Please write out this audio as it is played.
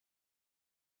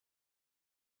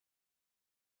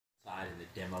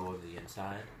demo of the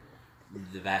inside,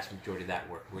 the vast majority of that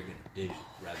work we're going to do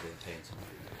rather than paying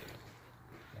somebody to do it.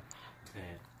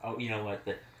 And, oh, you know what?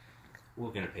 We're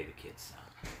going to pay the kids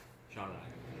now. Sean and I.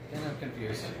 Then I'm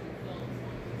confused.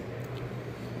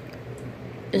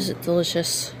 Is it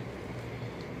delicious?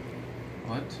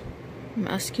 What? I'm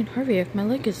asking Harvey if my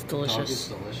leg is delicious.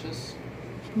 Dog is delicious?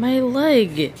 My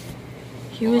leg!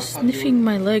 He was I thought sniffing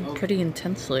my leg pretty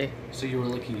intensely. So you were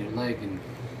licking your leg and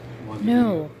wanted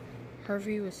No.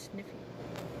 Harvey was sniffing.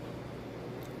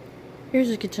 Here's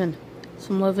the kitchen.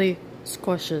 Some lovely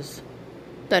squashes.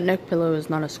 That neck pillow is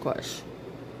not a squash.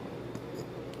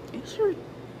 These are...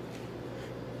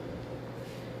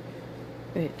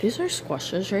 Wait, these are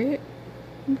squashes, right?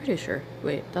 I'm pretty sure.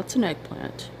 Wait, that's an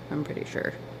eggplant. I'm pretty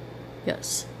sure.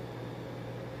 Yes.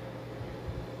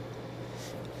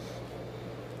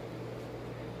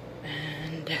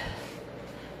 And...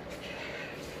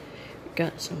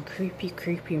 got some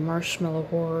creepy marshmallow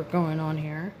horror going on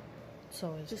here. It's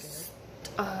always just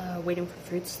waiting for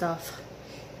food stuff.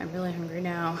 I'm really hungry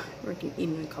now. We're gonna eat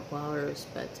in a couple hours,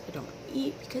 but I don't want to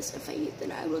eat because if I eat,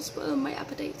 then I will spoil my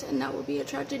appetite, and that will be a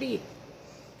tragedy.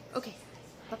 Okay.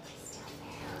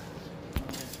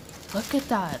 Look at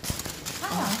that.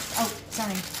 Oh,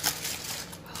 sorry.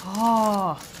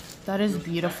 Oh, that is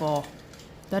beautiful.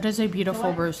 That is a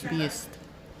beautiful roast beast.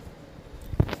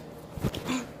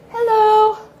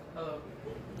 Hello. Hello.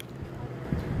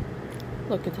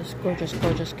 Look at this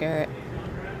gorgeous carrot.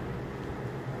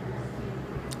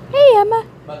 Hey, Emma.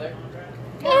 Mother?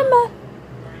 Emma.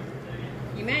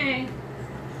 You may.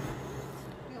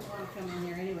 You'll want to come in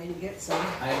here anyway to get some.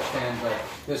 I understand, but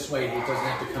this way he doesn't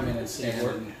have to come in and stand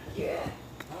and... Yeah.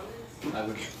 I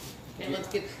would... Okay, let's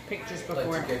get pictures like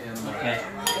before. to get him... Okay.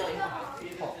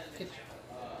 Okay.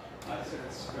 Oh,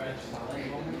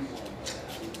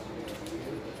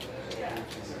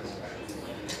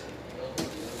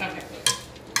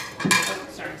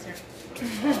 sorry, sir.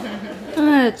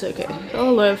 It's okay.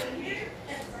 I'll live.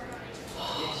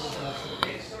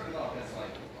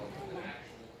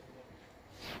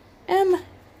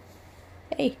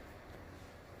 Hey.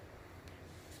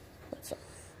 What's up?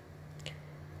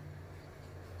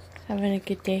 Having a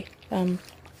good day. Why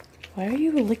are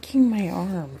you licking my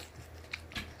arm?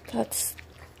 That's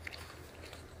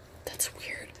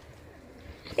weird.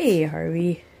 Hey,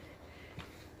 Harvey.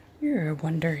 You're a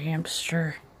wonder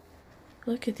hamster.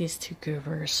 Look at these two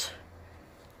goobers.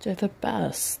 They're the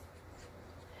best.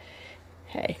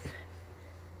 Hey.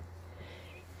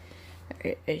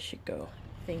 I should go.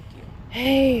 Thank you.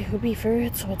 Hey, Hoopy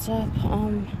Fruits, what's up?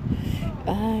 I'm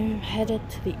headed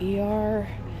to the ER.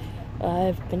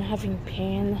 I've been having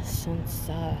pain since,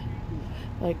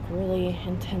 like really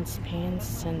intense pain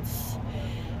since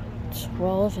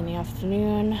 12 in the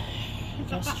afternoon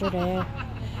yesterday.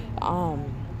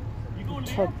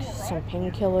 Took some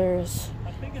painkillers.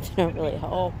 Didn't really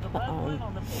help.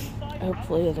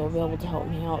 Hopefully they'll be able to help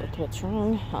me out with what's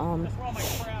wrong.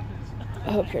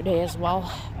 I hope your day is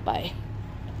well. Bye.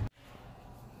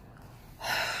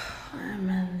 I'm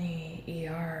in the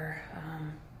ER.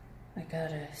 I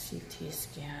got a CT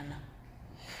scan.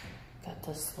 Got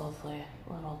this lovely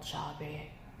little jobby.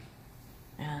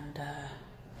 And,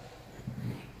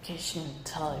 in case you can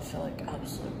tell, I feel like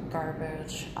absolute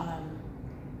garbage.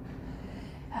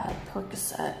 Had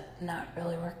Percocet, not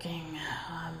really working.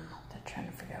 They're trying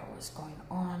to figure out what's going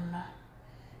on.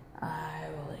 I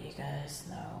will let you guys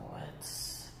know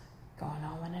what's going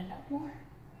on when I know more.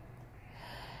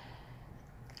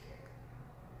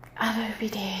 Have a happy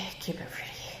day. Keep it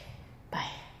pretty. Bye.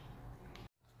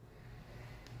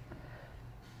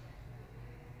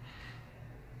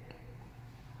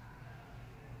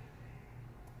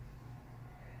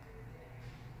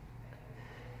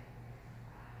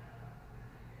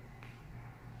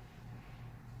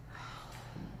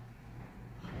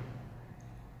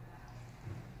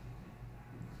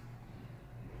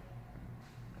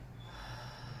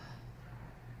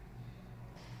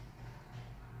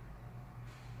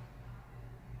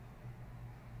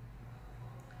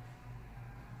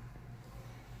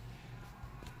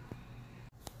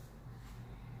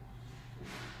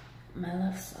 My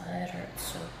left side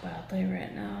hurts so badly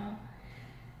right now.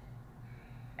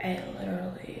 I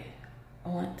literally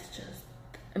want to just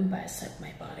bisect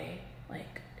my body,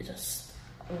 like just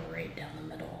right down the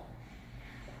middle,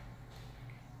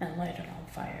 and light it on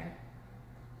fire,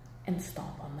 and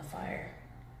stomp on the fire.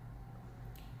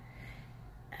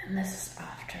 And this is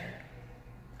after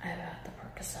I've had the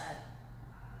Percocet.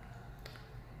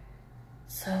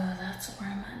 So that's where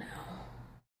I'm at now.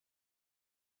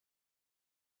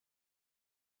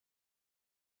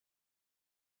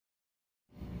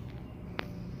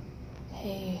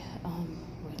 Hey,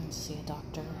 waiting to see a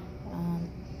doctor.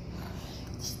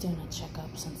 Just doing a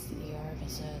checkup since the ER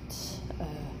visit.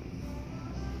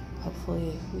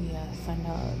 Hopefully we find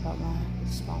out about my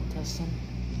spinal testing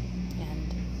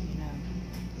and, you know,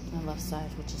 my left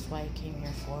side, which is why I came here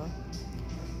for.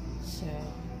 So,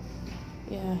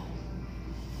 yeah,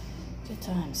 good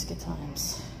times, good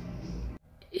times.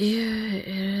 Yeah, it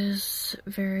is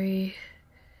very,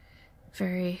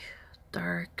 very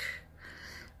dark.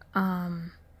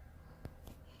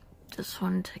 Just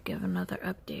wanted to give another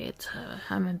update.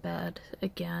 I'm in bed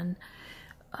again.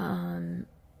 The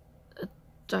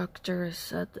doctor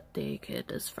said that they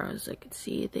could, as far as I could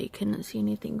see, they couldn't see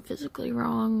anything physically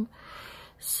wrong.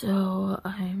 So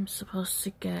I'm supposed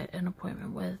to get an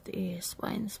appointment with a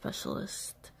spine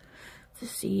specialist to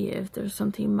see if there's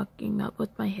something mucking up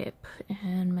with my hip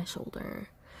and my shoulder.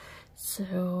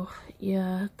 So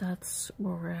yeah, that's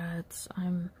where we're at.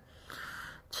 I'm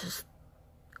just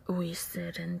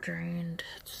wasted and drained.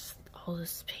 Just all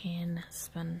this pain has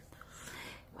been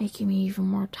making me even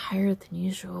more tired than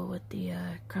usual with the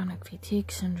chronic fatigue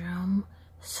syndrome.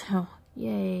 So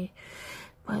yay.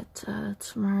 But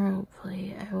tomorrow,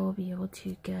 hopefully, I will be able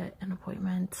to get an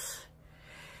appointment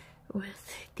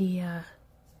with the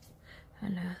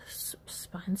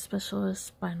spine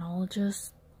specialist,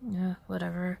 spinologist, yeah,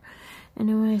 whatever.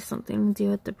 Anyway, something to do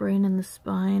with the brain and the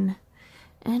spine.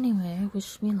 Anyway,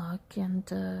 wish me luck, and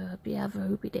hope you have a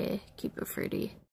hoopy day. Keep it fruity.